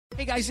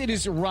Hey guys, it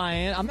is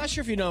Ryan. I'm not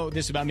sure if you know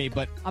this about me,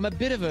 but I'm a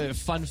bit of a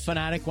fun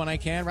fanatic when I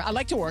can. I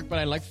like to work, but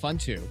I like fun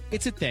too.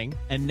 It's a thing.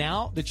 And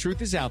now the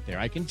truth is out there.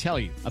 I can tell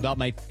you about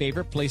my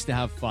favorite place to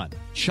have fun.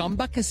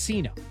 Chumba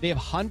Casino. They have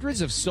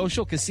hundreds of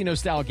social casino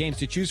style games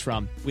to choose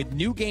from with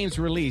new games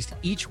released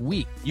each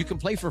week. You can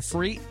play for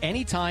free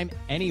anytime,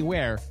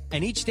 anywhere.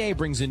 And each day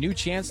brings a new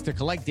chance to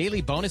collect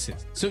daily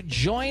bonuses. So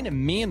join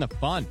me in the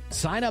fun.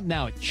 Sign up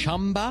now at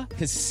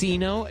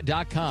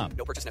ChumbaCasino.com.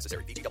 No purchase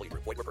necessary. VGW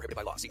Group. Void where prohibited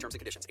by law. See terms and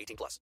conditions.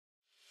 18+.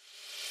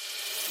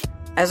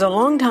 As a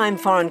longtime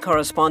foreign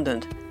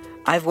correspondent,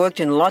 I've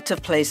worked in lots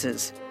of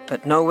places,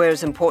 but nowhere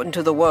as important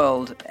to the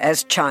world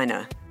as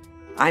China.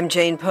 I'm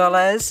Jane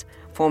Perlez,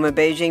 former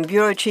Beijing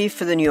bureau chief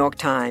for the New York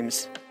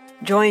Times.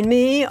 Join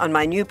me on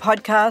my new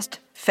podcast,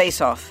 Face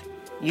Off,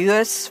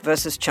 U.S.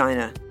 versus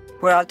China,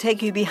 where I'll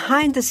take you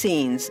behind the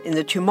scenes in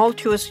the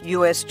tumultuous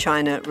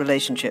U.S.-China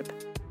relationship.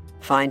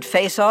 Find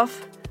Face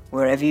Off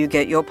wherever you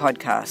get your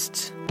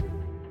podcasts.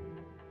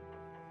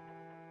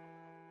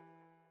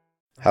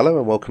 Hello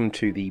and welcome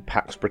to the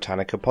Pax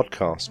Britannica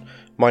podcast.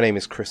 My name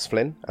is Chris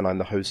Flynn and I'm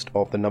the host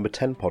of the Number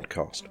 10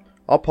 podcast.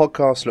 Our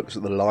podcast looks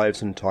at the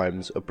lives and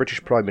times of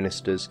British Prime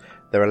Ministers,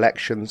 their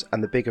elections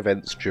and the big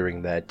events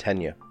during their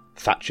tenure.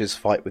 Thatcher's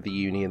fight with the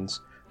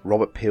unions,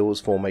 Robert Peel's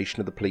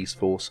formation of the police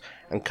force,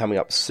 and coming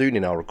up soon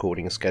in our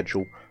recording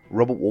schedule,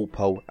 Robert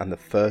Walpole and the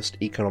first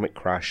economic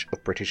crash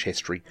of British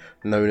history,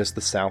 known as the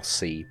South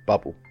Sea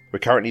Bubble. We're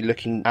currently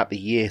looking at the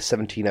year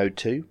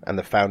 1702 and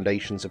the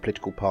foundations of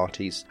political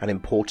parties, and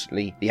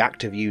importantly, the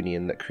Act of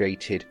Union that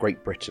created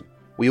Great Britain.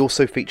 We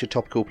also feature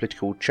topical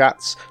political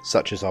chats,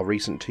 such as our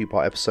recent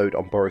two-part episode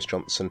on Boris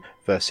Johnson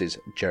versus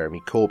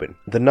Jeremy Corbyn.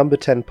 The Number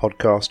 10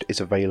 podcast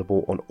is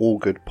available on all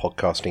good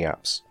podcasting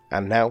apps.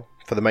 And now,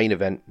 for the main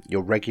event,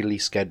 your regularly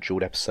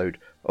scheduled episode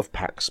of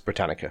Pax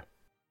Britannica.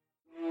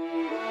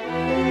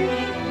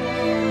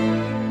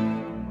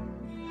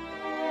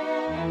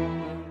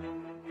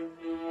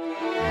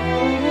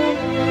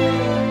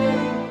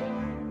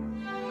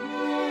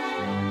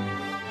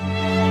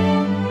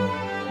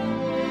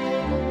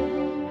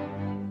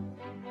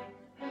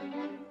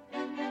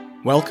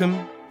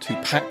 Welcome to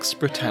Pax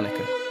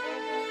Britannica.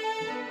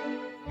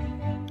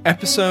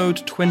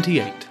 Episode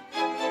 28.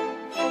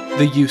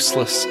 The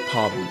Useless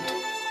Parliament.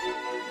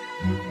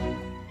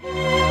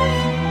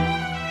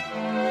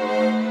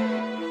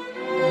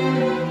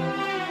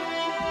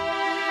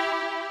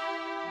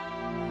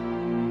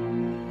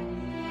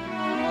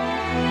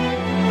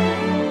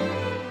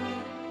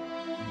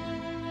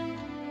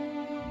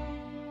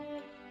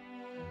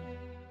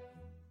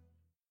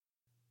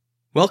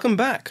 Welcome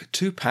back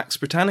to Pax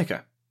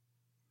Britannica.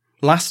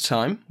 Last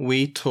time,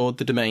 we toured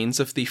the domains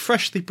of the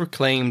freshly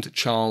proclaimed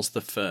Charles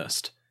I.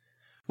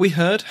 We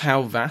heard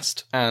how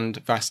vast and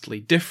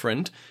vastly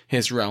different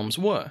his realms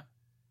were.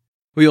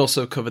 We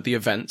also covered the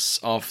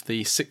events of the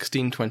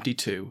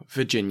 1622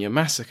 Virginia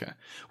Massacre,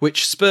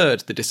 which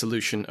spurred the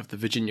dissolution of the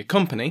Virginia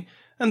Company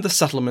and the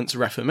settlement's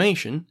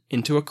reformation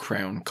into a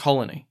crown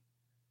colony.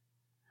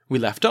 We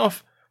left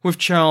off with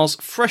Charles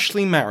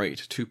freshly married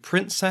to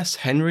Princess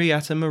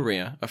Henrietta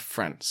Maria of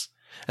France,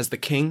 as the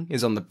king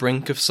is on the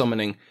brink of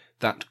summoning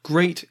that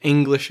great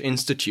English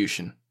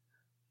institution,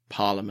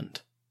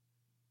 Parliament.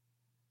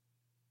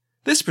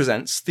 This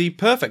presents the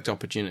perfect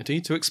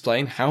opportunity to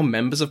explain how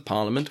members of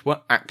Parliament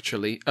were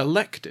actually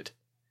elected.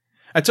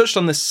 I touched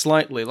on this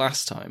slightly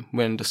last time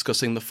when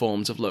discussing the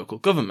forms of local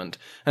government,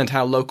 and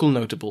how local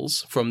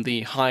notables from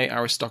the high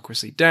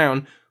aristocracy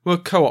down were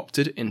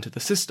co-opted into the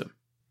system.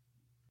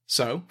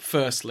 So,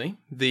 firstly,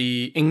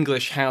 the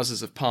English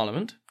Houses of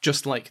Parliament,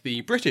 just like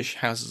the British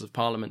Houses of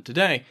Parliament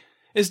today,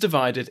 is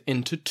divided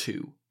into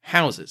two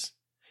houses: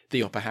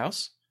 the upper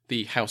house,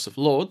 the House of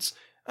Lords,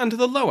 and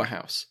the lower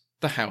house,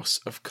 the House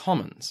of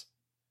Commons.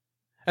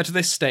 At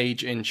this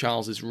stage in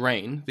Charles's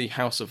reign, the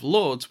House of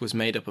Lords was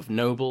made up of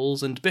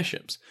nobles and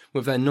bishops,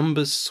 with their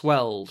numbers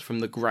swelled from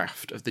the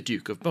graft of the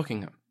Duke of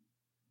Buckingham.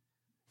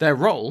 Their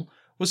role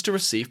was to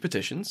receive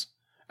petitions,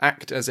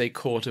 act as a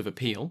court of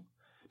appeal,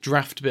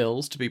 draft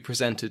bills to be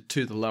presented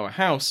to the lower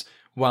house,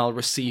 while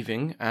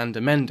receiving and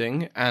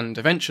amending and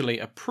eventually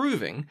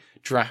approving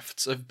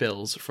drafts of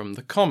bills from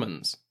the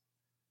Commons.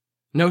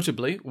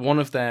 Notably, one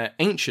of their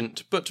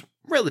ancient but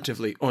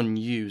relatively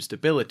unused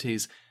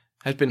abilities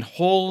had been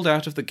hauled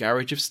out of the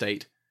garage of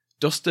state,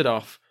 dusted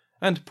off,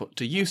 and put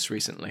to use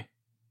recently.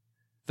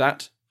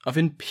 That of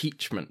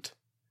impeachment.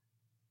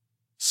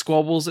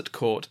 Squabbles at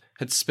court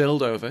had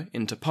spilled over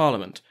into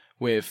Parliament,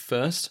 with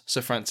first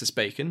Sir Francis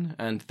Bacon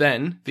and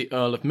then the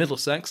Earl of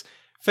Middlesex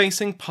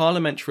facing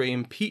parliamentary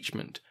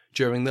impeachment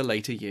during the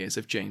later years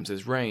of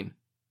James's reign.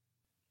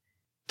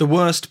 The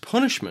worst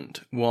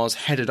punishment was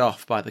headed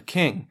off by the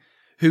king,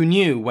 who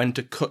knew when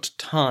to cut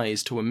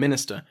ties to a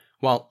minister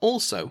while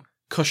also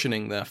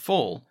cushioning their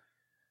fall,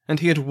 and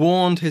he had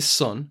warned his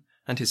son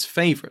and his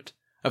favourite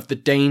of the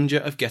danger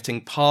of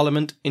getting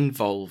Parliament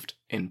involved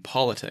in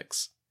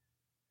politics.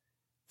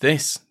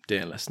 This,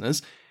 dear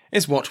listeners,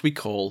 is what we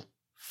call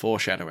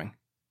foreshadowing.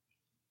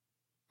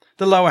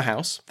 The lower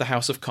house, the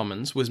House of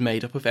Commons, was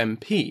made up of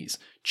MPs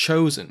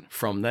chosen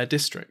from their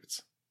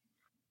districts.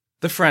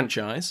 The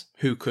franchise,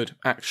 who could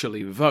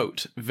actually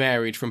vote,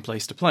 varied from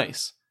place to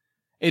place.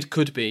 It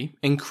could be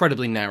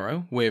incredibly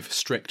narrow, with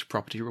strict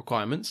property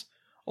requirements,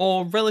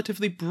 or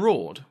relatively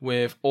broad,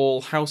 with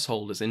all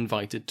householders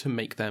invited to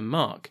make their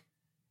mark.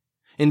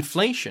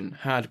 Inflation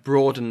had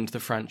broadened the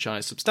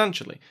franchise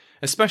substantially,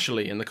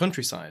 especially in the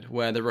countryside,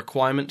 where the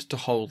requirement to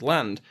hold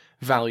land,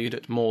 valued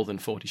at more than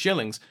 40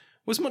 shillings,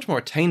 was much more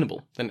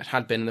attainable than it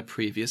had been in the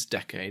previous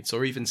decades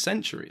or even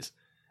centuries,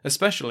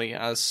 especially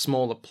as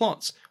smaller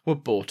plots were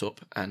bought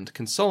up and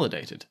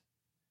consolidated.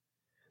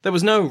 There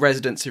was no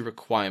residency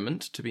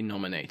requirement to be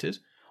nominated,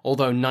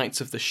 although Knights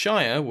of the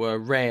Shire were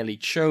rarely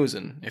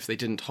chosen if they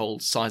didn't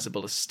hold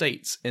sizable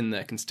estates in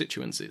their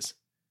constituencies.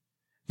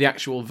 The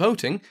actual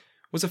voting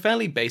was a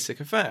fairly basic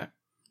affair,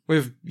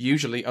 with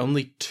usually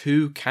only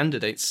 2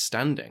 candidates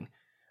standing,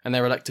 and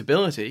their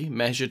electability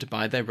measured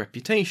by their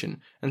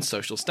reputation and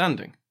social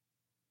standing.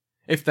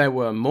 If there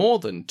were more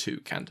than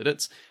 2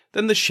 candidates,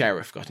 then the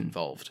sheriff got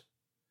involved.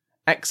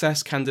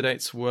 Excess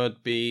candidates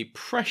would be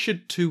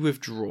pressured to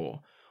withdraw,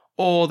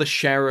 or the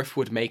sheriff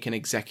would make an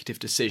executive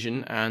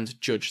decision and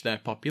judge their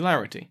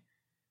popularity.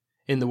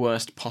 In the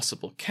worst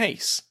possible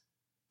case,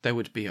 there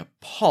would be a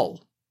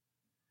poll.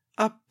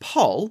 A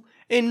poll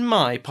in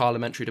my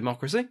parliamentary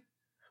democracy?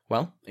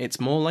 Well, it's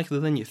more likely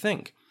than you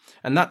think,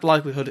 and that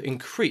likelihood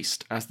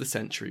increased as the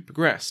century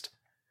progressed.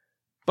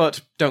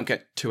 But don't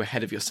get too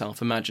ahead of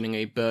yourself imagining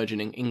a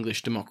burgeoning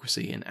English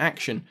democracy in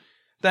action.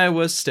 There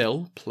was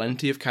still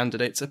plenty of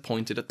candidates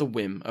appointed at the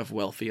whim of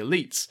wealthy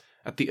elites,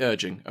 at the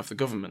urging of the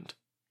government.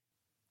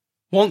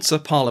 Once a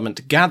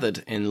parliament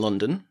gathered in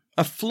London,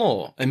 a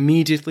flaw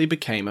immediately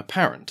became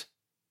apparent.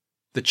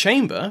 The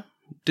chamber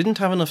didn't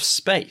have enough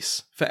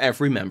space for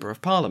every member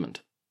of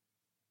parliament.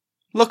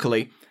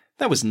 Luckily,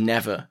 there was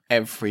never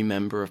every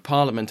member of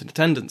parliament in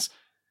attendance.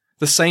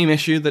 The same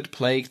issue that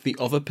plagued the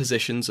other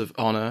positions of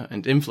honour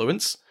and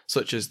influence,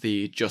 such as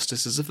the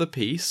Justices of the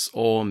Peace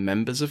or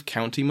members of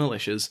county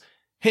militias,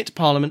 hit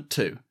Parliament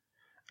too,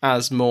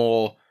 as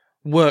more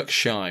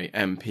work-shy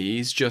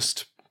MPs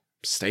just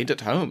stayed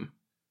at home.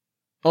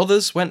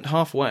 Others went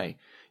halfway,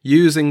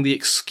 using the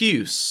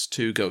excuse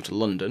to go to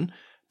London,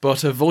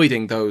 but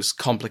avoiding those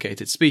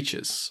complicated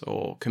speeches,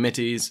 or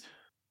committees,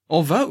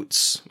 or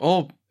votes,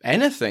 or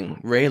anything,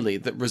 really,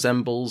 that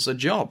resembles a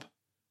job.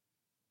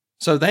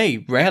 So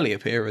they rarely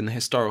appear in the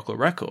historical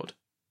record.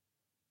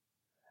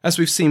 As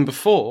we've seen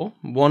before,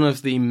 one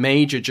of the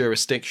major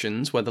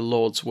jurisdictions where the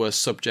Lords were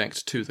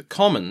subject to the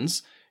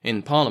Commons,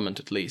 in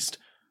Parliament at least,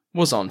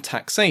 was on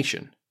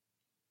taxation.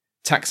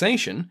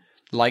 Taxation,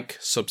 like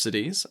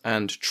subsidies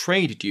and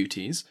trade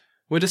duties,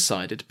 were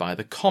decided by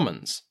the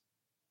Commons.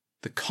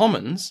 The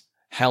Commons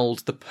held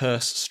the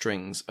purse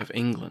strings of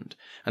England,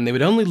 and they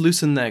would only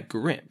loosen their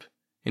grip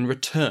in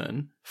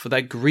return for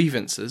their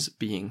grievances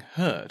being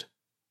heard.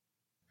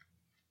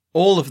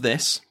 All of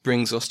this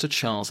brings us to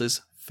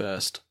Charles's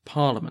first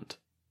Parliament.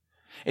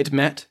 It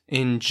met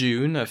in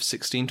June of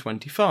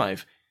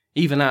 1625,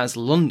 even as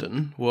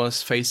London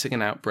was facing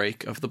an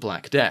outbreak of the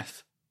Black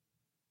Death.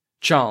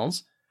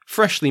 Charles,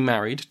 freshly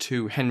married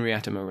to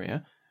Henrietta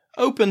Maria,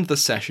 opened the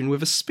session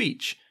with a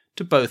speech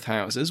to both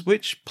houses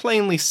which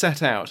plainly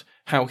set out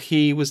how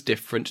he was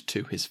different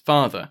to his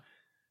father,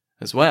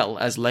 as well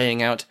as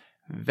laying out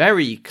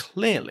very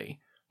clearly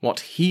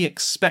what he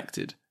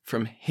expected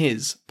from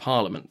his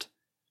Parliament.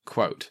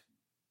 Quote,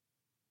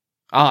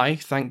 "I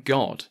thank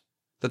God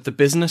that the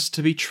business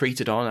to be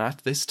treated on at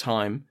this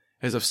time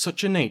is of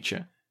such a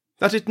nature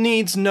that it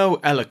needs no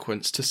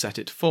eloquence to set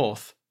it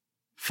forth,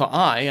 for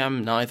I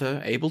am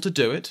neither able to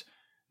do it,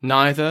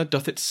 neither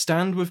doth it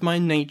stand with my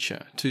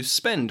nature to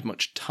spend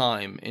much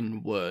time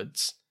in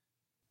words."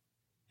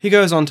 He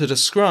goes on to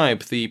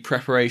describe the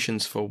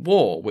preparations for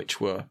war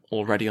which were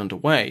already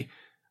underway,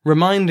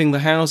 reminding the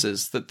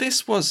Houses that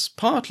this was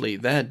partly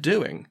their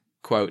doing.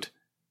 Quote,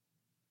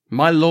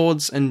 "My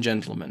lords and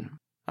gentlemen,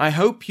 I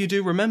hope you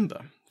do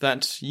remember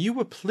that you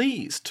were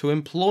pleased to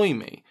employ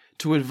me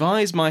to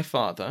advise my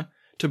father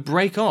to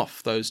break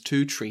off those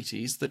 2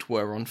 treaties that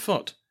were on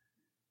foot."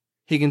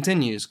 He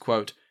continues,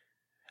 quote,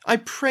 "I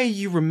pray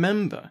you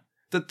remember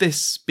that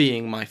this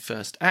being my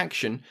first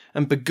action,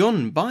 and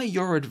begun by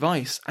your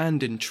advice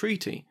and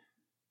entreaty,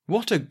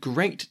 what a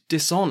great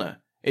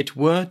dishonour it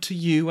were to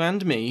you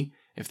and me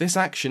if this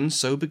action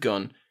so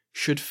begun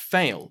should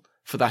fail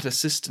for that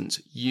assistance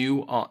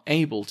you are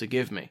able to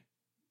give me."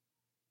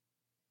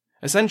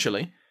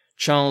 Essentially,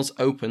 Charles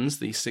opens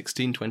the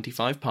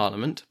 1625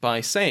 Parliament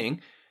by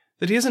saying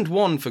that he isn't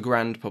one for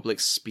grand public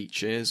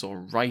speeches or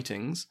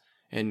writings,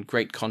 in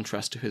great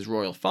contrast to his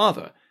royal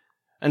father,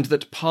 and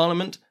that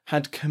Parliament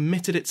had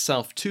committed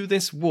itself to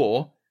this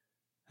war,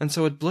 and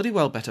so had bloody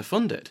well better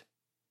fund it.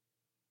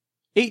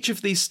 Each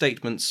of these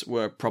statements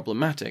were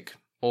problematic,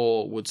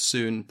 or would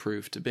soon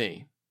prove to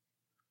be.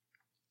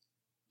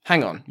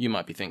 Hang on, you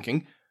might be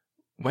thinking,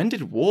 when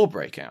did war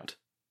break out?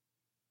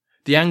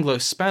 The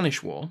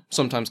Anglo-Spanish War,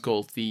 sometimes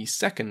called the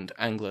Second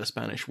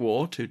Anglo-Spanish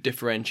War to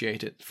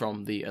differentiate it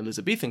from the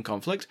Elizabethan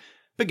conflict,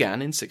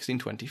 began in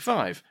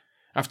 1625,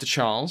 after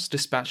Charles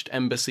dispatched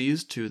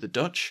embassies to the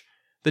Dutch,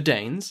 the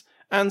Danes,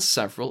 and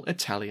several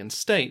Italian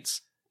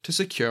states to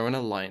secure an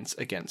alliance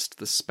against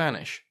the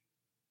Spanish.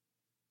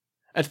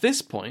 At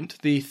this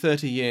point, the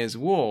 30 Years'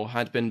 War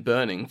had been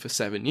burning for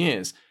 7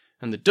 years,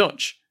 and the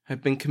Dutch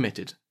had been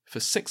committed for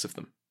 6 of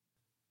them.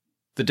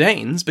 The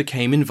Danes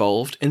became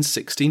involved in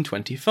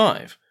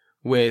 1625,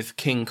 with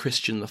King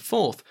Christian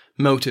IV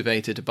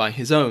motivated by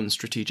his own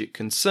strategic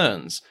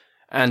concerns,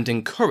 and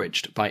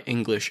encouraged by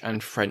English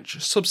and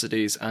French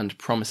subsidies and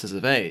promises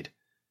of aid.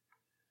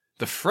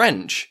 The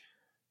French,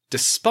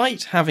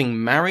 despite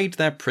having married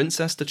their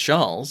princess to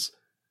Charles,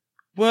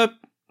 were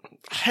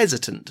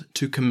hesitant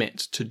to commit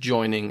to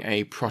joining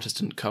a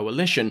Protestant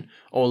coalition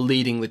or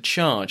leading the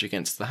charge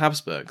against the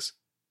Habsburgs.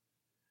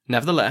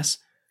 Nevertheless,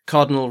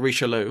 Cardinal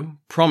Richelieu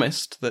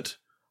promised that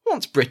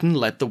once Britain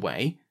led the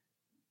way,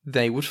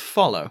 they would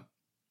follow.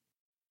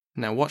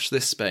 Now watch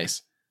this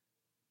space.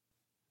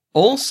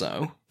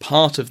 Also,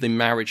 part of the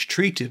marriage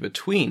treaty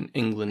between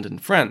England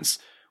and France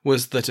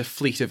was that a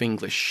fleet of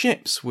English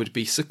ships would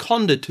be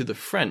seconded to the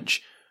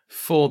French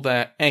for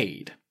their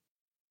aid.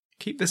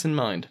 Keep this in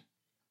mind.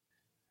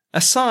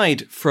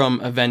 Aside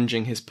from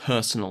avenging his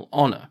personal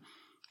honour,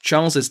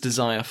 Charles's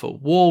desire for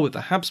war with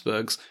the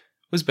Habsburgs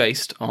was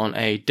based on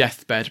a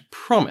deathbed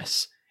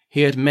promise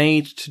he had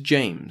made to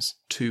James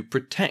to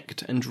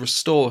protect and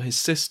restore his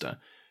sister,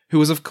 who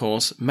was of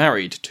course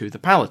married to the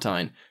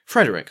Palatine,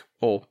 Frederick,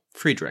 or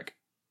Friedrich.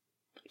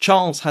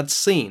 Charles had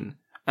seen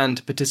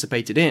and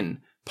participated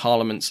in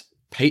Parliament's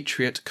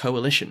Patriot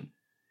Coalition.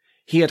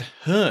 He had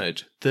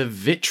heard the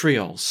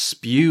vitriol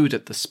spewed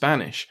at the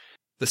Spanish,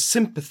 the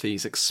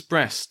sympathies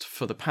expressed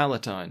for the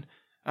Palatine,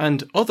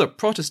 and other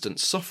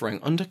Protestants suffering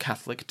under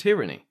Catholic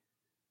tyranny.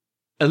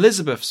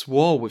 Elizabeth's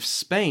war with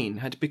Spain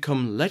had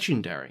become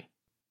legendary,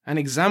 an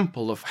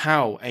example of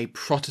how a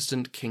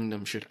Protestant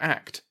kingdom should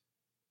act.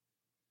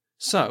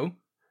 So,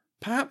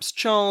 perhaps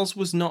Charles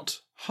was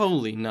not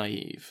wholly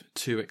naive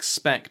to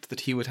expect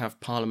that he would have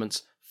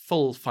Parliament's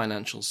full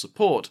financial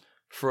support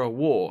for a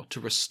war to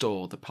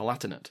restore the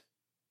Palatinate.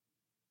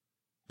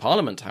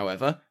 Parliament,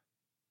 however,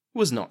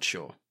 was not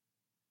sure.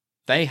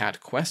 They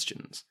had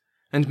questions,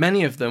 and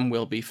many of them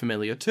will be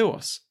familiar to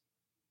us.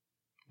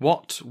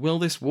 What will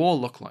this war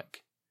look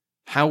like?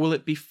 How will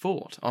it be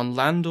fought, on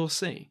land or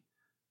sea?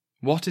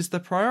 What is the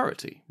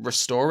priority?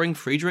 Restoring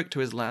Friedrich to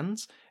his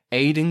lands,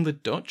 aiding the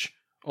Dutch,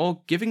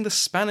 or giving the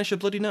Spanish a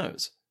bloody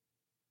nose?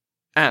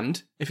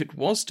 And, if it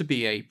was to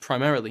be a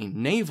primarily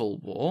naval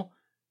war,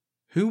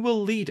 who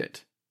will lead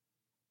it?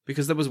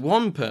 Because there was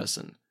one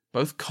person,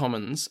 both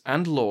Commons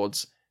and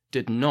Lords,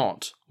 did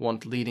not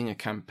want leading a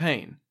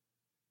campaign,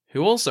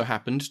 who also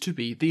happened to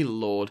be the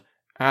Lord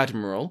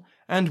Admiral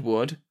and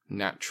would,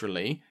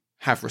 naturally,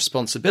 have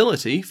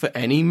responsibility for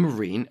any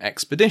marine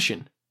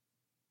expedition.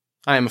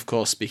 I am, of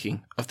course,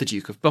 speaking of the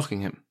Duke of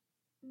Buckingham.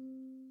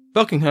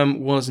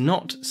 Buckingham was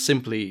not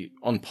simply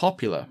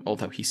unpopular,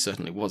 although he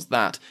certainly was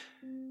that.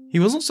 He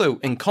was also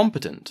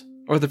incompetent,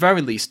 or at the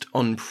very least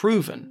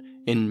unproven,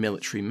 in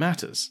military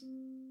matters.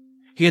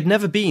 He had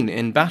never been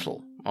in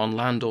battle, on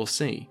land or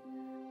sea,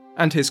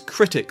 and his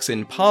critics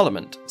in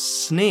Parliament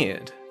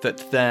sneered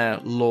that their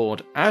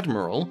Lord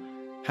Admiral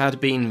had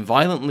been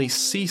violently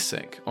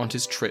seasick on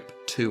his trip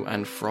to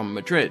and from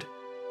Madrid.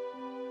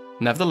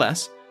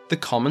 Nevertheless, the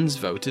Commons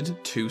voted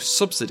 2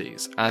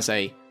 subsidies as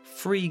a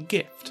free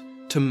gift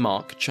to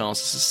mark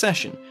Charles'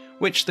 accession,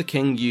 which the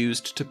king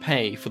used to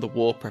pay for the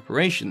war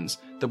preparations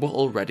that were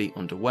already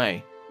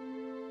underway.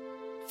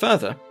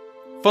 Further,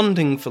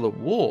 funding for the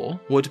war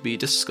would be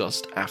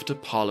discussed after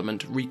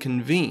Parliament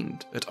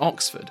reconvened at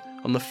Oxford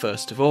on the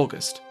 1st of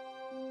August.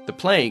 The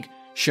plague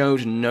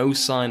showed no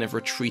sign of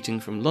retreating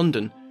from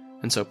London,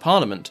 and so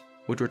Parliament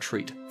would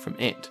retreat from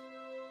it.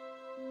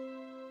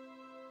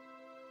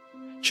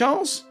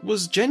 Charles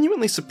was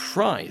genuinely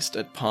surprised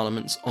at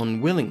Parliament's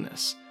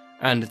unwillingness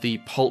and the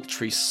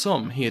paltry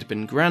sum he had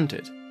been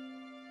granted.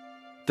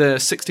 The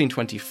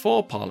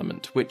 1624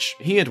 Parliament, which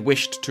he had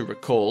wished to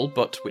recall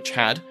but which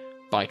had,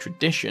 by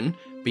tradition,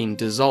 been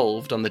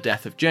dissolved on the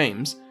death of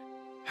James,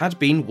 had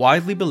been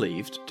widely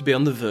believed to be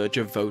on the verge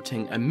of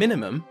voting a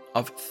minimum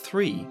of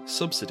 3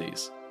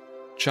 subsidies.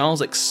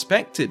 Charles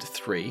expected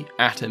 3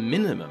 at a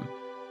minimum,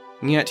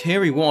 and yet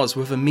here he was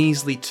with a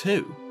measly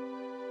 2.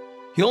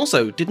 He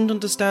also didn't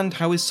understand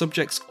how his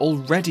subjects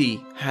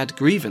already had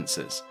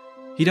grievances.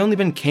 He'd only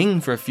been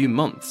king for a few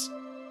months.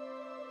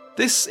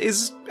 This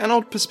is an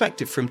odd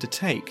perspective for him to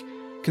take,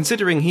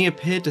 considering he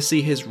appeared to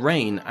see his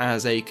reign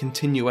as a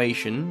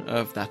continuation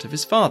of that of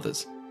his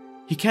father's.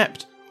 He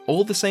kept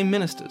all the same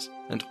ministers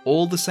and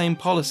all the same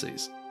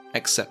policies,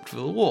 except for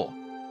the war.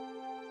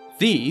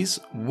 These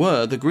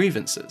were the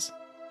grievances.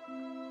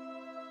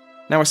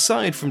 Now,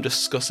 aside from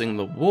discussing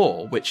the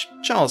war, which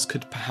Charles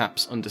could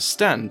perhaps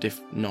understand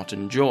if not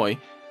enjoy,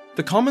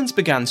 the Commons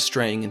began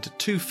straying into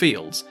 2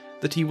 fields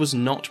that he was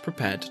not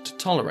prepared to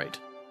tolerate.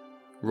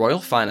 royal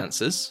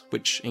finances,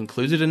 which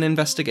included an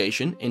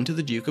investigation into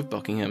the Duke of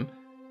Buckingham,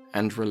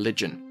 and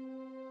religion.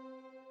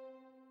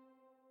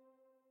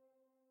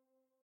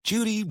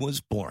 Judy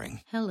was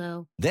boring.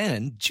 Hello.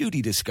 Then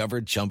Judy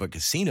discovered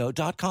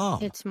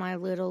ChumbaCasino.com. It's my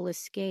little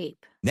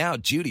escape. Now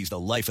Judy's the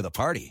life of the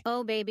party.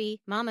 Oh,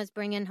 baby, mama's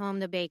bringing home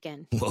the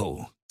bacon.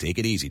 Whoa, take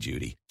it easy,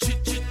 Judy.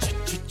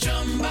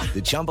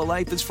 The Chumba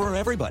life is for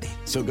everybody.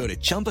 So go to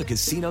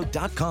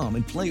ChumbaCasino.com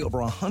and play over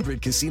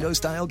 100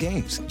 casino-style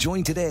games.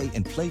 Join today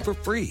and play for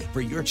free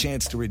for your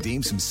chance to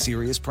redeem some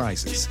serious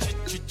prizes.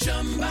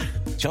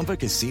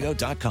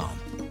 ChumbaCasino.com.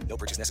 No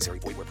purchase necessary.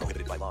 Void where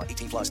prohibited by law.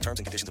 18+ terms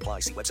and conditions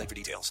apply. See website for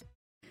details.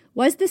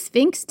 Was the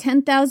Sphinx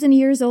 10,000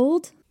 years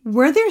old?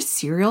 Were there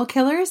serial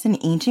killers in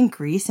ancient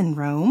Greece and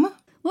Rome?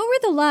 What were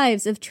the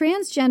lives of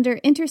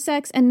transgender,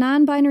 intersex, and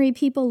non-binary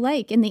people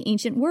like in the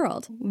ancient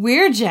world?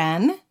 We're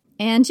Jen.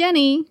 And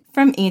Jenny.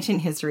 From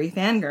Ancient History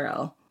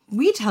Fangirl.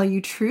 We tell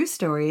you true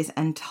stories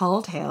and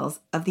tall tales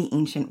of the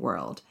ancient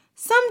world.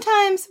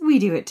 Sometimes we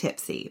do it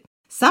tipsy.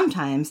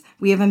 Sometimes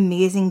we have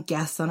amazing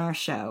guests on our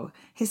show.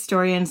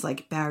 Historians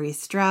like Barry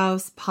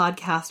Strauss,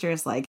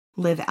 podcasters like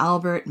Liv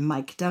Albert,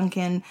 Mike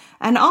Duncan,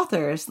 and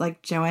authors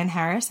like Joanne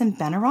Harris and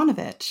Ben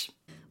Aronovich.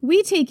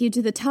 We take you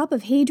to the top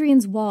of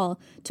Hadrian's Wall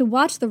to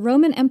watch the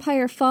Roman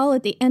Empire fall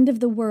at the end of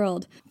the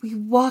world. We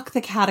walk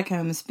the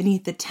catacombs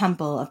beneath the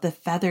Temple of the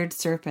Feathered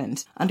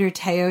Serpent under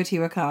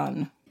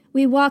Teotihuacan.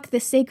 We walk the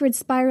sacred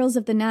spirals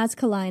of the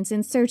Nazca Lines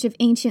in search of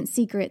ancient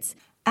secrets.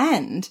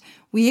 And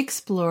we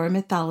explore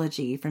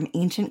mythology from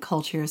ancient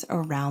cultures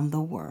around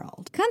the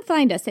world. Come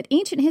find us at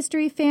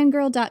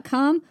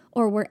ancienthistoryfangirl.com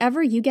or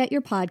wherever you get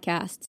your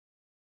podcasts.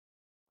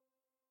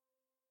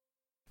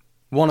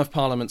 One of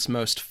Parliament's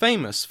most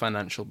famous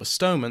financial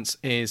bestowments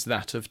is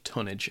that of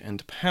tonnage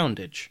and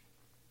poundage,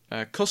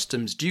 a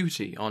customs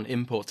duty on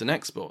imports and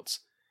exports.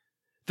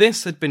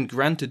 This had been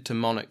granted to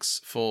monarchs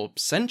for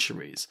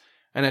centuries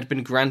and had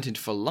been granted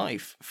for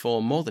life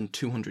for more than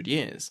 200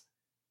 years.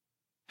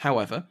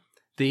 However,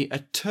 the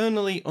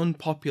eternally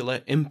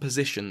unpopular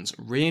impositions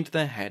reared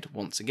their head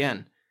once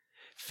again.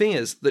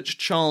 Fears that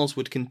Charles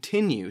would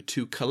continue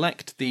to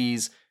collect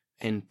these,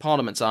 in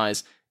Parliament's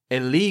eyes,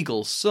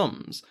 illegal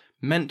sums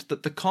meant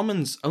that the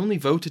Commons only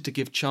voted to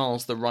give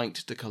Charles the right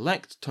to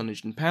collect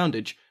tonnage and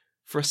poundage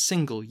for a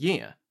single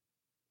year,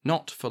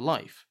 not for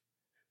life,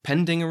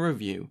 pending a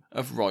review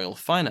of royal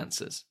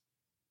finances.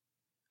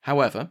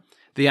 However,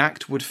 the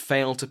Act would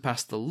fail to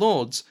pass the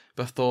Lords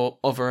before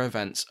other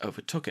events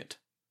overtook it.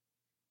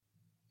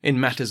 In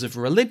matters of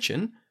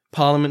religion,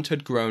 Parliament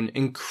had grown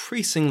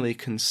increasingly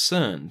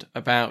concerned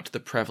about the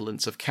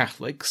prevalence of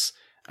Catholics,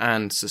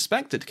 and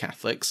suspected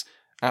Catholics,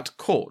 at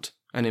court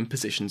and in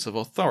positions of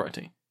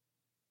authority.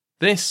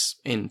 This,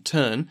 in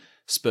turn,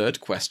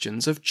 spurred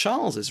questions of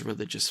Charles's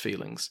religious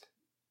feelings.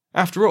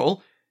 After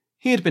all,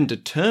 he had been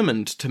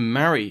determined to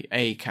marry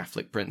a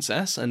Catholic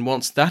princess, and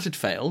once that had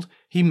failed,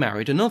 he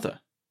married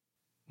another.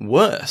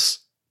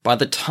 Worse, by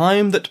the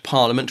time that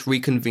Parliament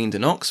reconvened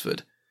in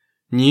Oxford,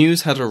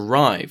 news had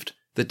arrived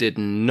that did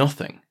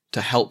nothing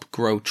to help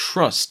grow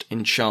trust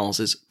in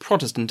Charles's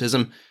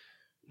Protestantism,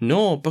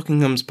 nor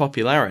Buckingham's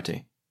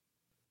popularity.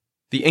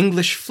 The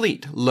English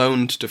fleet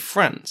loaned to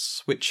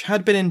France, which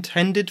had been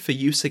intended for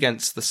use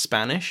against the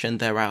Spanish and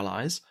their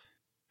allies,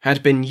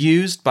 had been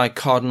used by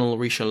Cardinal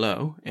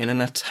Richelieu in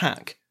an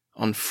attack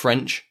on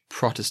French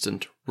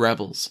Protestant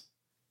rebels.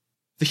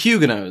 The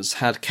Huguenots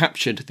had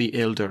captured the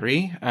Ile de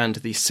Ré and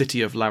the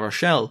city of La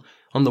Rochelle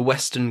on the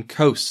western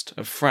coast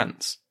of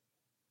France.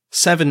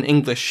 7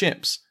 English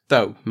ships,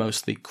 though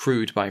mostly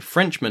crewed by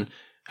Frenchmen,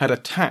 had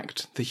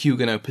attacked the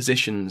Huguenot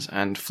positions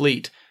and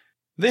fleet.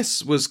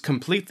 This was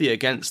completely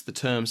against the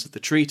terms of the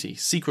treaty,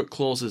 secret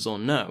clauses or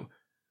no.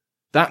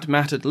 That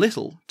mattered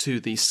little to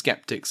the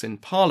sceptics in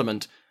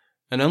Parliament,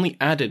 and only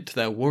added to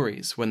their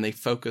worries when they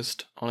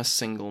focused on a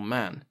single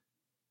man,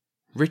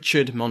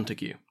 Richard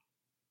Montague.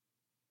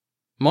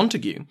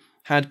 Montague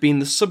had been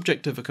the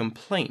subject of a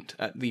complaint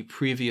at the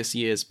previous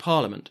year's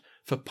Parliament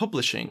for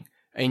publishing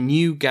a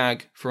new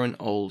gag for an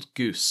old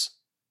goose.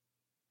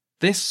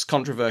 This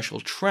controversial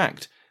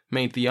tract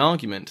made the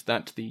argument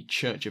that the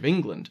Church of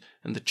England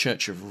and the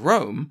Church of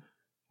Rome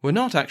were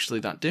not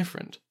actually that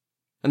different,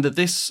 and that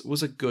this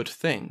was a good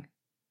thing.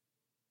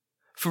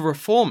 For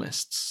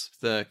reformists,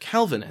 the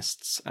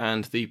Calvinists,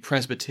 and the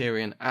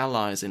Presbyterian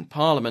allies in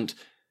Parliament,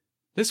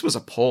 this was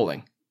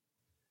appalling.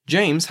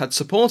 James had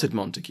supported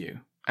Montague,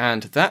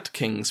 and that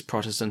king's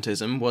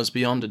Protestantism was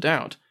beyond a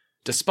doubt,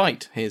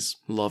 despite his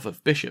love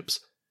of bishops.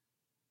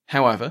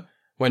 However,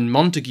 when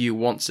Montague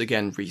once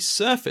again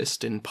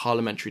resurfaced in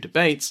parliamentary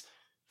debates,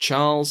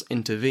 Charles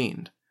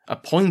intervened,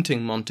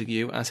 appointing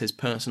Montague as his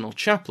personal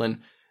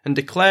chaplain and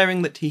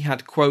declaring that he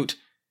had, quote,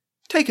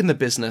 taken the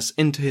business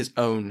into his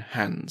own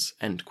hands,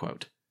 end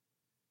quote.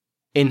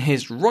 In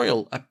his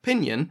royal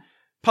opinion,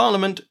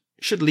 Parliament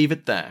should leave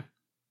it there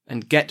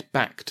and get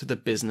back to the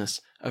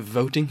business of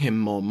voting him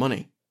more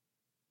money.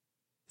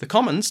 The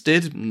Commons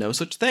did no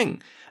such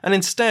thing, and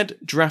instead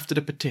drafted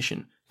a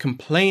petition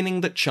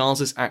complaining that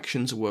Charles's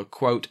actions were,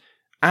 quote,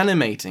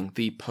 animating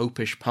the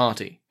popish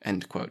party,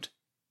 end quote.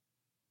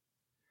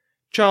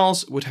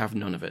 Charles would have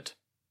none of it.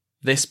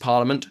 This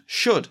Parliament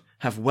should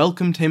have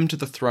welcomed him to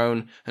the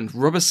throne and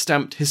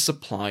rubber-stamped his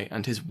supply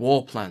and his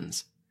war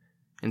plans.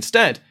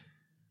 Instead,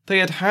 they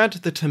had had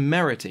the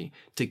temerity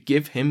to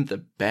give him the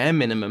bare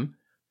minimum,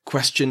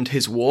 questioned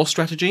his war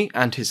strategy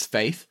and his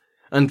faith,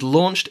 and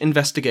launched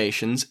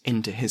investigations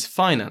into his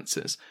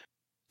finances,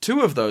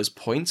 2 of those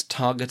points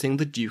targeting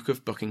the Duke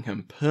of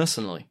Buckingham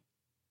personally.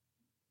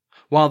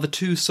 While the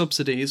 2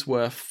 subsidies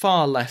were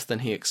far less than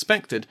he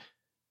expected,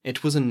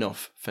 it was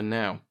enough for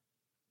now.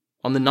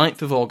 On the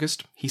 9th of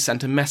August, he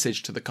sent a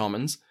message to the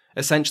Commons,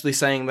 essentially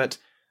saying that,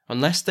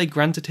 unless they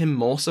granted him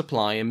more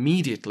supply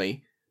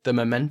immediately, the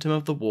momentum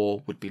of the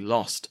war would be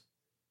lost.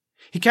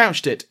 He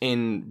couched it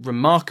in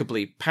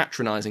remarkably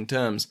patronising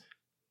terms.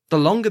 The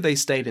longer they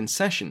stayed in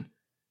session,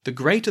 the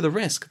greater the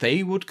risk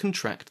they would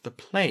contract the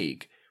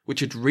plague, which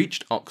had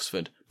reached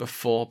Oxford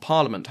before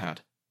Parliament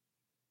had.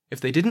 If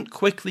they didn't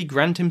quickly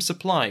grant him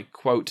supply,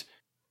 quote,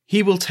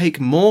 "he will take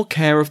more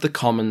care of the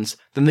Commons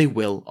than they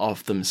will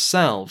of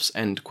themselves,"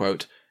 end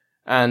quote,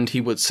 and he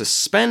would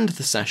suspend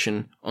the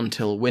session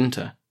until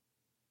winter.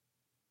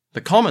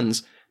 The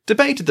Commons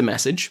debated the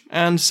message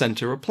and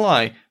sent a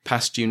reply,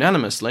 passed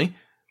unanimously,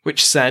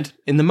 which said,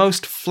 in the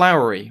most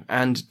flowery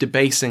and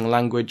debasing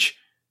language,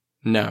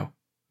 no.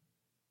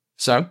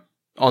 So,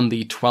 on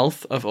the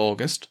 12th of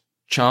August,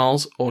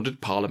 Charles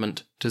ordered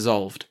Parliament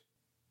dissolved.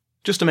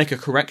 Just to make a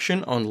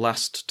correction on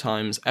last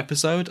time's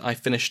episode, I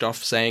finished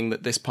off saying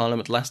that this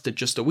Parliament lasted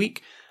just a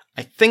week.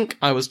 I think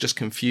I was just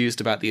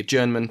confused about the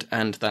adjournment,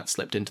 and that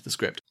slipped into the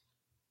script.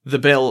 The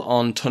bill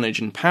on tonnage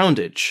and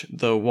poundage,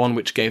 the one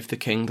which gave the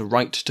king the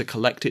right to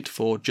collect it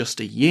for just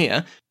a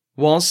year,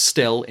 was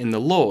still in the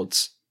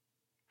Lords.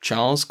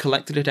 Charles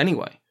collected it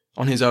anyway,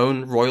 on his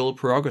own royal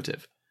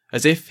prerogative,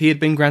 as if he had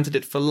been granted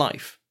it for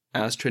life,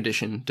 as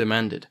tradition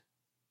demanded.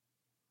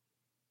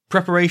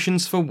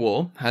 Preparations for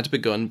war had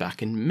begun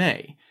back in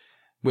May,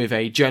 with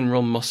a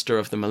general muster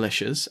of the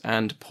militias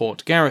and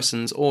port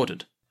garrisons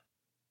ordered.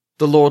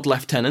 The Lord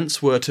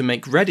Lieutenants were to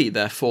make ready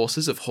their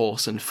forces of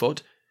horse and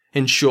foot,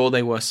 ensure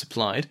they were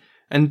supplied,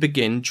 and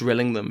begin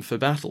drilling them for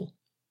battle.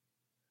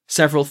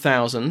 Several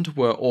thousand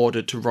were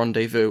ordered to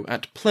rendezvous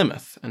at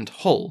Plymouth and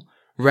Hull,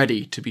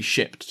 ready to be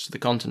shipped to the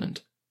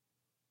continent.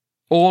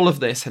 All of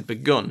this had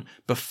begun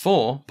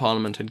before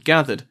Parliament had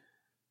gathered,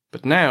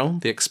 but now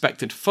the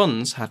expected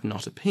funds had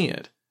not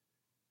appeared.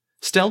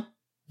 Still,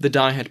 the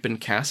die had been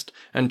cast,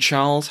 and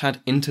Charles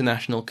had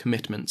international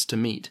commitments to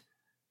meet.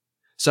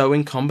 So,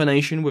 in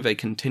combination with a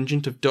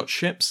contingent of Dutch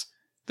ships,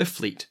 the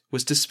fleet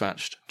was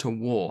dispatched to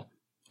war,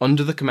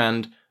 under the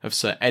command of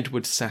Sir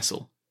Edward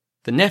Cecil,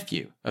 the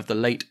nephew of the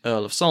late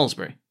Earl of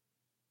Salisbury.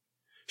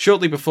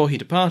 Shortly before he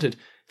departed,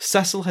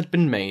 Cecil had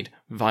been made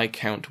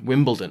Viscount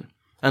Wimbledon,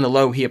 and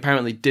although he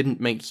apparently didn't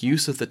make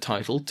use of the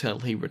title till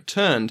he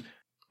returned,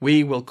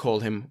 we will call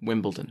him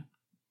Wimbledon.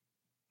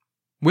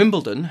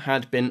 Wimbledon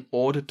had been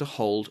ordered to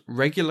hold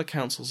regular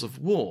councils of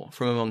war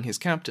from among his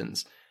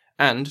captains,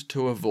 and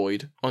to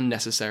avoid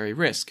unnecessary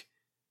risk.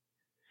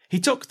 He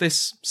took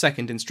this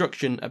second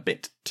instruction a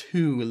bit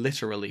too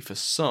literally for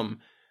some,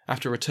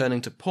 after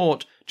returning to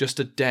port just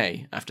a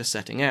day after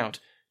setting out,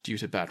 due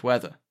to bad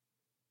weather.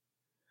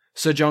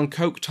 Sir John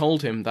Coke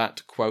told him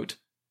that, quote,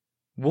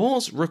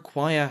 "Wars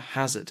require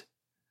hazard.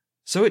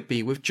 So it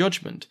be with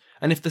judgment,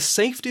 and if the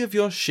safety of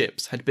your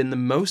ships had been the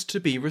most to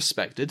be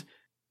respected,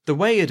 the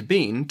way had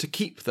been to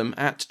keep them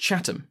at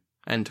Chatham."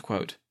 End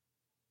quote.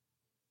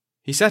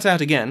 He set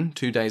out again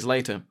 2 days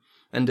later,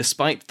 and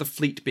despite the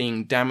fleet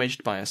being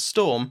damaged by a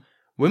storm,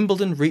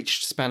 Wimbledon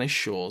reached Spanish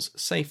shores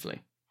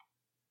safely.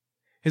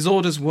 His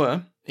orders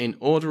were, in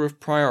order of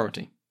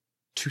priority,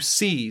 to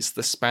seize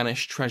the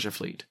Spanish treasure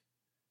fleet,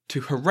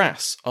 to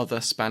harass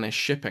other Spanish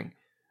shipping,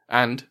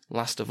 and,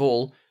 last of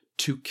all,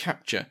 to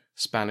capture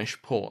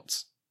Spanish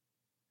ports.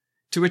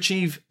 To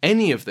achieve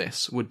any of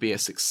this would be a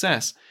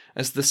success,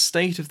 as the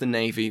state of the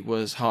navy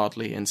was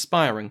hardly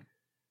inspiring.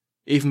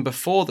 Even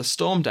before the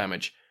storm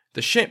damage,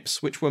 the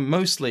ships, which were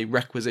mostly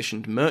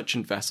requisitioned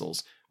merchant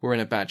vessels, were in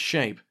a bad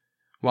shape,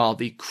 while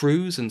the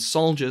crews and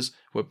soldiers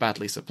were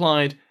badly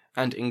supplied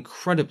and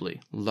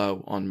incredibly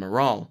low on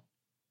morale.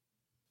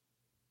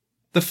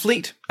 The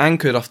fleet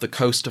anchored off the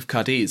coast of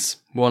Cadiz,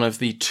 one of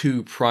the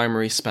 2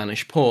 primary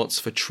Spanish ports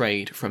for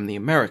trade from the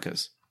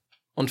Americas.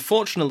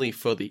 Unfortunately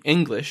for the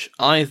English,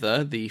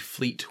 either the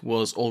fleet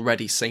was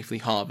already safely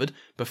harboured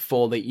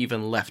before they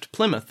even left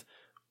Plymouth,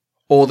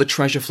 or the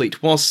treasure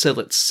fleet was still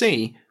at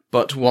sea,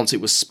 but once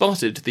it was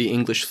spotted, the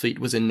English fleet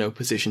was in no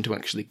position to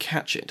actually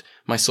catch it.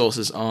 My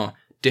sources are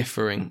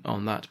differing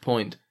on that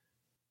point.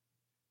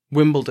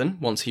 Wimbledon,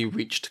 once he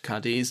reached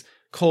Cadiz,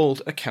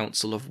 called a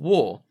council of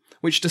war,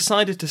 which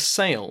decided to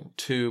sail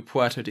to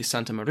Puerto de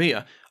Santa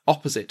Maria,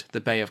 opposite the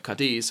Bay of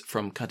Cadiz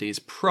from Cadiz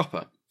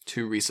proper,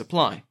 to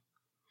resupply.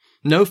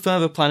 No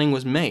further planning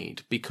was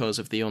made because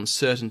of the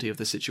uncertainty of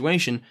the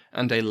situation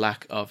and a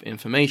lack of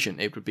information.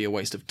 It would be a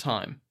waste of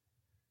time.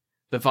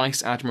 The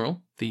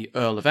Vice-Admiral, the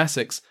Earl of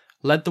Essex,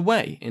 led the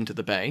way into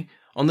the bay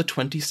on the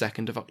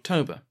 22nd of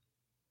October,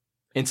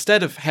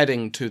 Instead of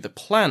heading to the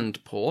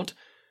planned port,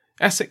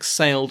 Essex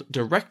sailed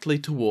directly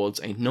towards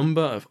a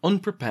number of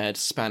unprepared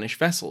Spanish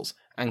vessels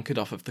anchored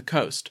off of the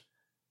coast.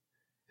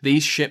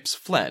 These ships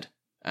fled,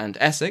 and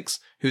Essex,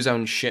 whose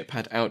own ship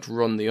had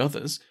outrun the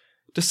others,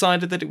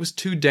 decided that it was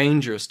too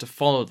dangerous to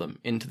follow them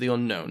into the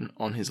unknown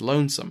on his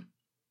lonesome.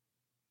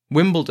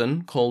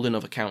 Wimbledon called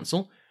another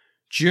council,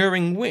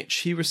 during which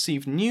he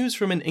received news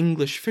from an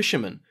English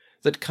fisherman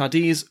that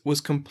Cadiz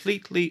was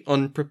completely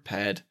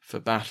unprepared for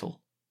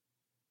battle.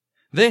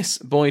 This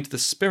buoyed the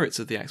spirits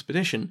of the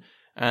expedition,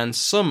 and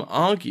some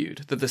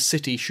argued that the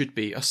city should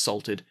be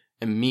assaulted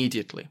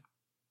immediately.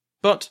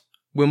 But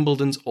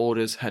Wimbledon's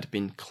orders had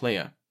been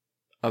clear: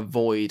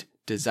 avoid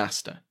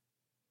disaster.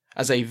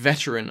 As a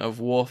veteran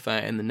of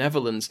warfare in the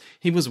Netherlands,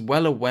 he was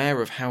well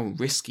aware of how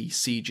risky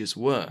sieges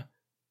were.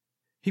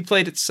 He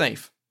played it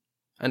safe,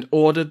 and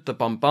ordered the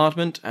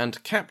bombardment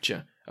and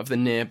capture of the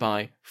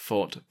nearby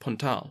Fort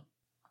Puntal.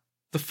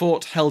 The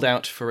fort held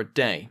out for a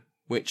day,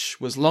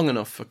 which was long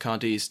enough for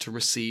Cadiz to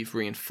receive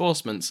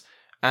reinforcements,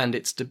 and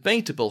it's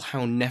debatable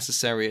how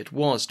necessary it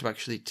was to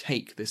actually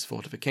take this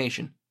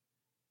fortification.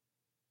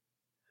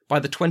 By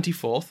the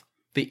 24th,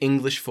 the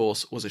English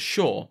force was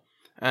ashore,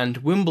 and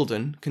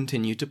Wimbledon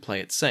continued to play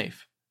it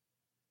safe.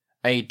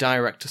 A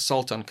direct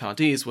assault on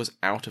Cadiz was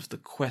out of the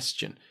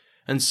question,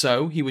 and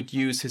so he would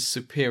use his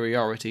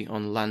superiority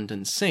on land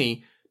and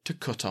sea to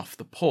cut off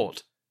the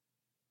port.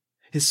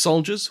 His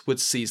soldiers would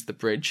seize the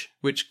bridge,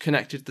 which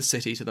connected the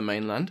city to the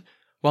mainland,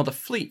 while the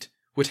fleet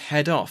would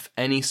head off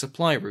any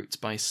supply routes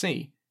by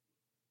sea.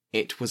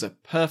 It was a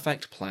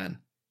perfect plan.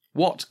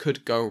 What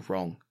could go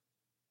wrong?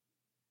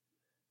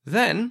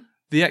 Then,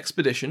 the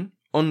expedition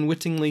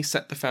unwittingly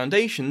set the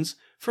foundations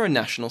for a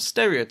national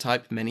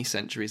stereotype many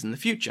centuries in the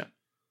future.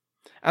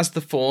 As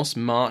the force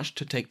marched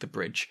to take the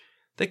bridge,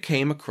 they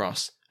came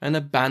across an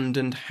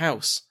abandoned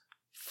house,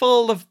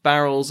 full of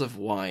barrels of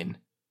wine.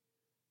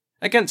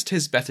 Against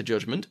his better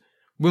judgment,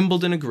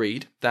 Wimbledon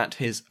agreed that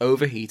his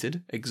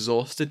overheated,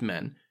 exhausted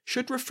men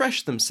should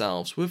refresh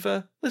themselves with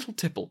a little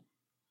tipple.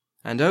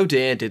 And oh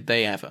dear, did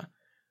they ever.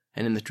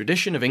 And in the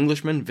tradition of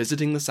Englishmen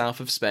visiting the south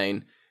of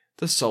Spain,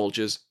 the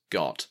soldiers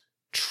got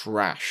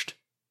trashed.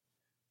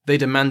 They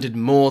demanded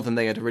more than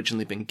they had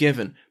originally been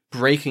given,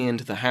 breaking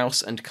into the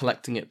house and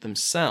collecting it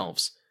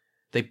themselves.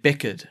 They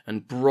bickered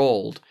and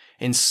brawled,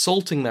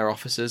 insulting their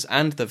officers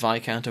and the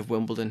Viscount of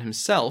Wimbledon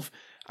himself,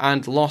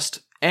 and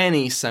lost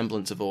any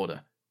semblance of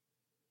order.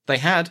 They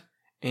had,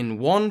 in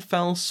one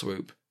fell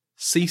swoop,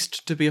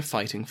 ceased to be a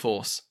fighting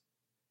force.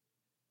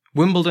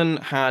 Wimbledon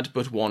had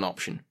but one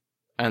option,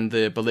 and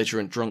the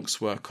belligerent drunks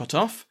were cut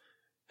off,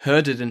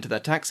 herded into their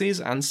taxis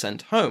and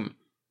sent home,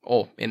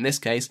 or, in this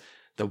case,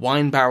 the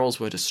wine barrels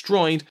were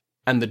destroyed,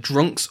 and the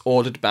drunks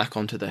ordered back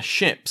onto their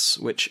ships,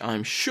 which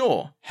I'm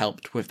sure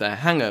helped with their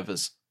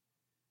hangovers.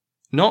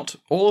 Not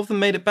all of them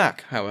made it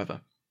back,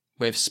 however,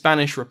 with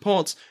Spanish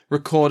reports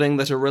recording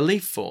that a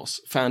relief force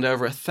found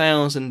over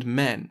 1,000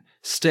 men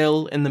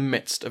still in the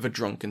midst of a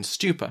drunken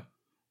stupor,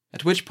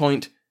 at which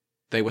point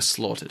they were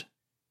slaughtered.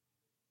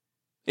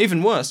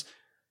 Even worse,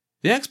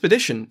 the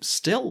expedition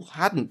still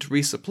hadn't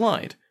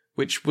resupplied,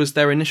 which was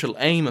their initial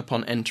aim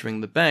upon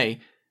entering the bay,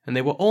 and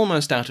they were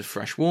almost out of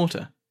fresh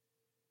water.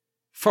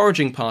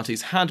 Foraging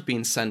parties had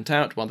been sent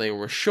out while they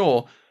were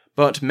ashore,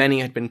 but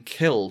many had been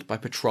killed by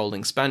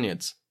patrolling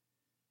Spaniards.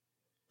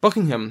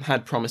 Buckingham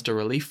had promised a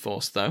relief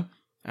force, though,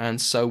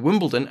 and so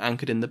Wimbledon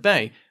anchored in the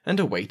bay and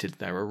awaited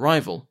their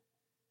arrival.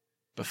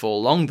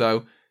 Before long,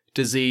 though,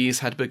 disease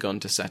had begun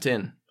to set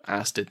in,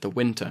 as did the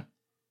winter,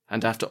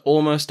 and after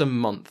almost a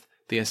month,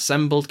 the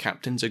assembled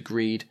captains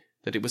agreed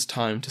that it was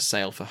time to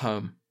sail for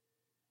home.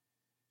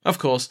 Of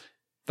course,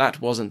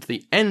 that wasn't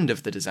the end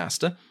of the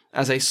disaster,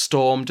 as a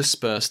storm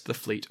dispersed the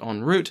fleet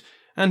en route,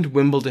 and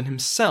Wimbledon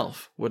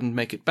himself wouldn't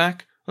make it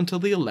back until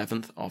the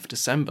 11th of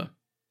December.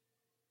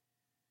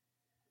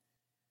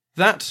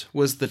 That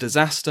was the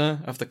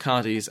disaster of the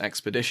Cadiz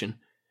expedition,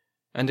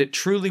 and it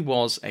truly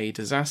was a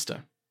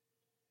disaster.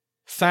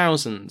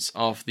 Thousands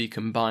of the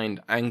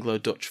combined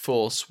Anglo-Dutch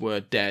force were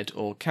dead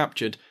or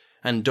captured,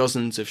 and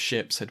dozens of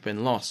ships had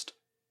been lost.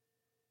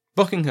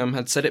 Buckingham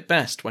had said it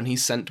best when he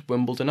sent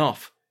Wimbledon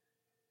off.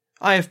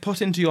 "I have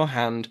put into your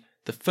hand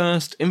the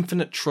first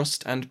infinite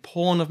trust and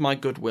pawn of my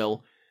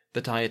goodwill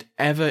that I had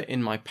ever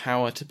in my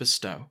power to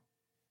bestow."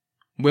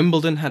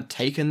 Wimbledon had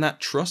taken that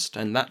trust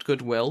and that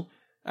goodwill,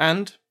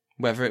 and,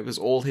 whether it was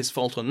all his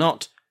fault or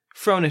not,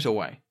 thrown it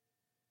away.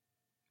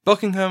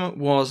 Buckingham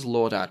was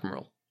Lord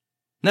Admiral.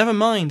 Never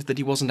mind that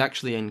he wasn't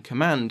actually in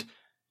command,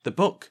 the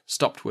buck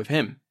stopped with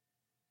him.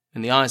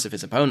 In the eyes of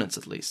his opponents,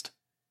 at least.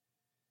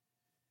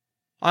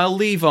 I'll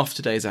leave off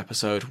today's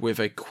episode with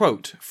a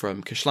quote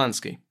from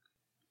Kishlansky.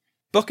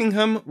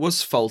 Buckingham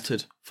was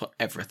faulted for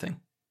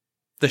everything.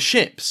 The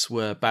ships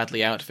were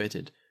badly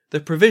outfitted, the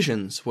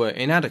provisions were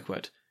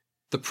inadequate,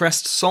 the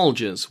pressed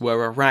soldiers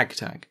were a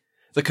ragtag,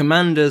 the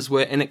commanders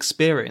were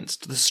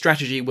inexperienced, the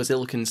strategy was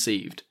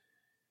ill-conceived.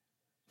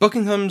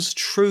 Buckingham's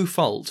true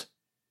fault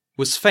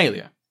was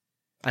failure,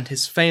 and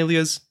his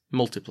failures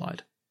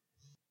multiplied.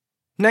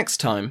 Next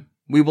time,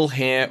 we will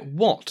hear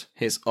what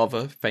his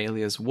other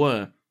failures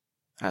were,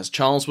 as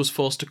Charles was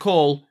forced to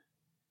call,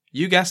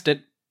 you guessed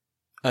it,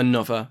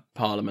 another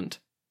Parliament.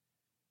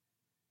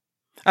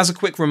 As a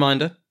quick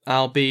reminder,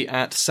 I'll be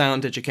at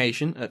Sound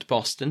Education at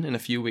Boston in a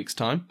few weeks'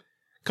 time.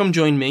 Come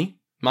join me,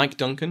 Mike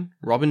Duncan,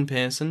 Robin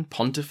Pearson,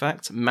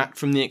 Pontifact, Matt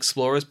from the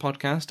Explorers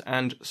podcast,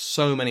 and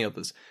so many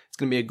others. It's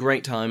going to be a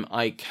great time.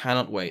 I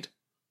cannot wait.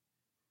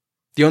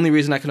 The only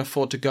reason I can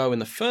afford to go in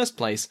the first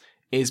place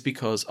is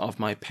because of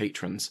my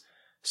patrons.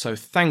 So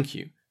thank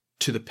you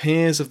to the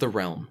peers of the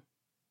realm.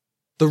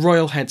 The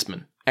Royal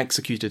Headsman,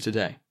 executed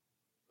today.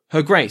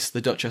 Her Grace,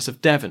 the Duchess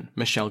of Devon,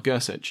 Michelle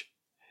Gersich.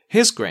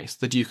 His Grace,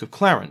 the Duke of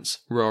Clarence,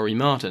 Rory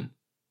Martin.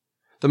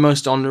 The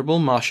Most Honourable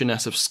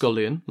Marchioness of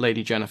Scullion,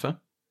 Lady Jennifer.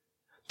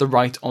 The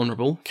Right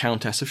Honourable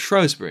Countess of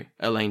Shrewsbury,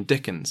 Elaine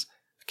Dickens.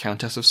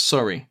 Countess of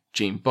Surrey,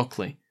 Jean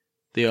Buckley.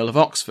 The Earl of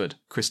Oxford,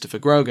 Christopher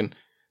Grogan.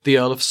 The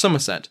Earl of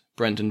Somerset,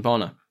 Brendan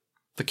Bonner.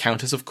 The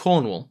Countess of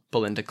Cornwall,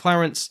 Belinda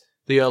Clarence.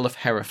 The Earl of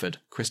Hereford,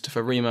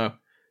 Christopher Remo.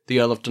 The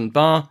Earl of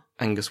Dunbar,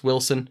 Angus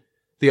Wilson.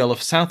 The Earl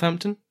of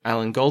Southampton,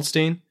 Alan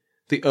Goldstein.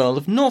 The Earl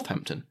of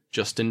Northampton,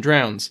 Justin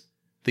Drowns.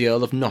 The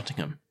Earl of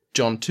Nottingham,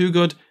 John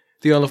Toogood.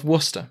 The Earl of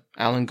Worcester,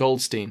 Alan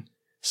Goldstein.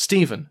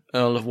 Stephen,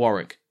 Earl of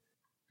Warwick.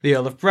 The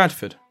Earl of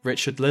Bradford,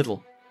 Richard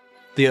Liddell.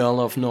 The Earl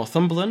of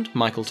Northumberland,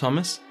 Michael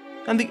Thomas.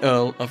 And the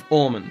Earl of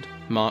Ormond,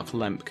 Mark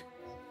Lemke.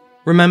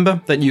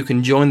 Remember that you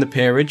can join the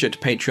peerage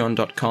at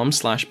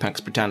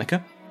patreon.com/Pax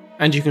Britannica,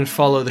 and you can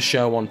follow the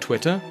show on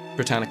Twitter,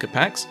 Britannica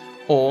Pax,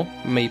 or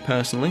me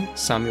personally,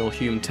 Samuel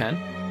Hume 10.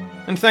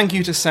 And thank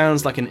you to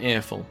Sounds Like an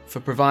Earful for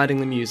providing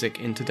the music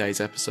in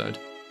today's episode,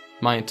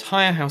 my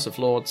entire House of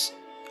Lords,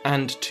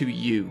 and to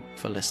you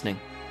for listening.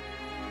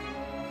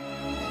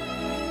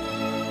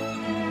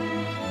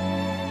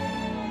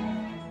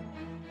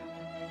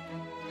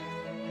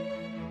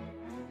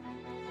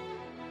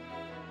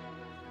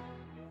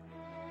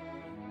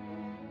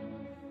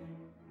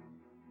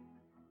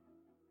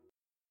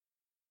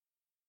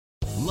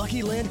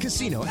 Lucky Land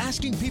Casino,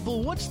 asking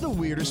people, what's the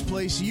weirdest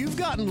place you've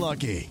gotten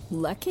lucky?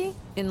 Lucky?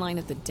 In line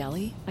at the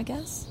deli, I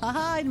guess?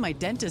 Aha, in my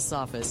dentist's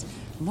office.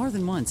 More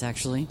than once,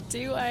 actually.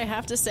 Do I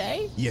have to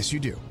say? Yes, you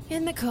do.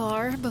 In the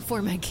car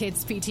before my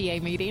kids'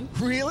 PTA meeting.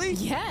 Really?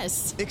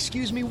 Yes.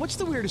 Excuse me, what's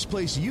the weirdest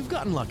place you've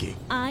gotten lucky?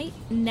 I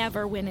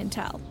never win and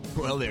tell.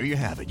 Well, there you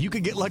have it. You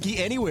can get lucky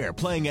anywhere,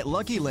 playing at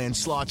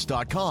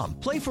LuckyLandSlots.com.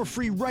 Play for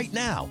free right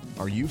now.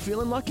 Are you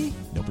feeling lucky?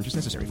 No purchase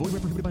necessary. Void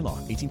where prohibited by law.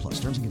 18+.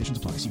 Terms and conditions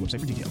apply. See website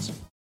for details.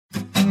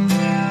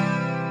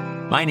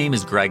 My name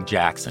is Greg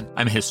Jackson.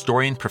 I'm a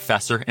historian,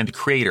 professor, and the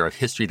creator of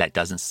History That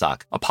Doesn't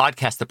Suck, a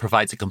podcast that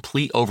provides a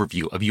complete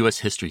overview of U.S.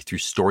 history through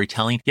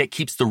storytelling, yet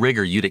keeps the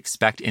rigor you'd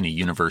expect in a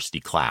university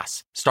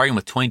class. Starting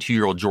with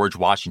 22-year-old George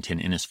Washington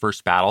in his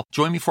first battle,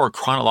 join me for a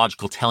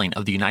chronological telling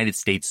of the United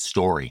States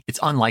story, its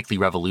unlikely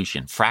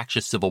revolution,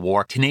 fractious civil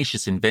war,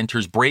 tenacious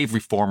inventors, brave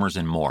reformers,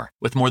 and more.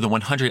 With more than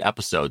 100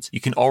 episodes, you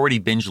can already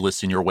binge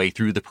listen your way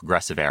through the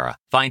progressive era.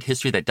 Find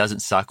History That Doesn't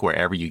Suck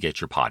wherever you get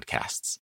your podcasts.